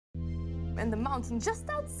in the mountain just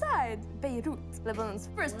outside Beirut. Lebanon's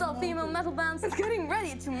first all-female metal band is getting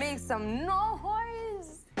ready to make some noise.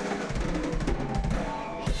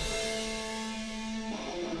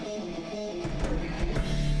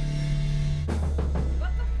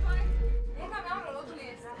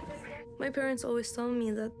 My parents always tell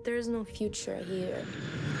me that there is no future here.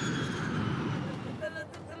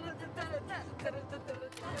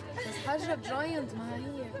 All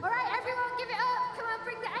right, everyone, give it up. Come on,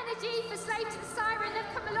 bring the energy for Slave to the Siren.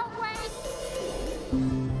 They've come a long way.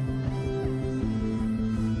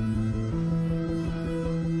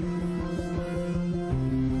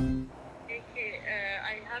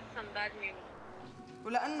 I have some bad news.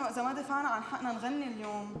 ولأنه إذا ما دفعنا عن حقنا نغني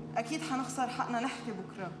اليوم، أكيد حنخسر حقنا نحكي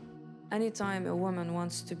بكرة. Anytime a woman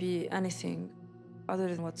wants to be anything other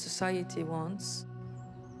than what society wants,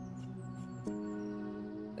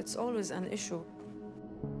 it's always an issue.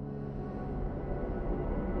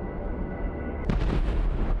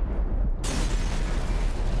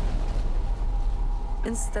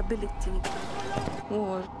 Instability,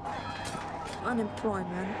 war,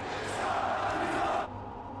 unemployment.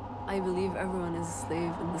 I believe everyone is a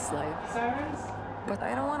slave in this life. Sirens? But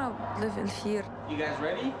I don't want to live in fear. You guys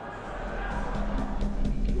ready?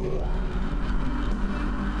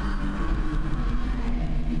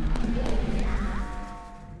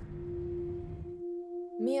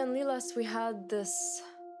 Me and Lilas, we had this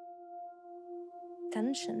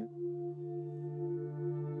tension.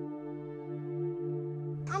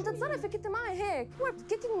 عم تتصرفي كنت معي هيك. You were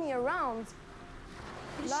kicking me around.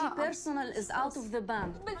 She personal is out of the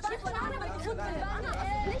band.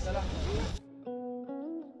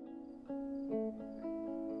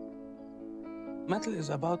 Metal is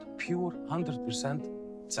about pure 100%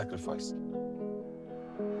 sacrifice.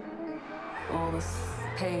 All this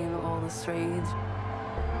pain, all this rage.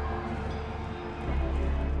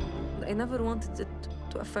 I never wanted it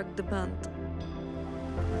to affect the band.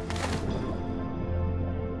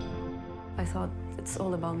 I thought it's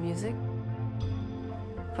all about music,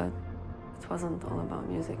 but it wasn't all about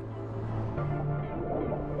music.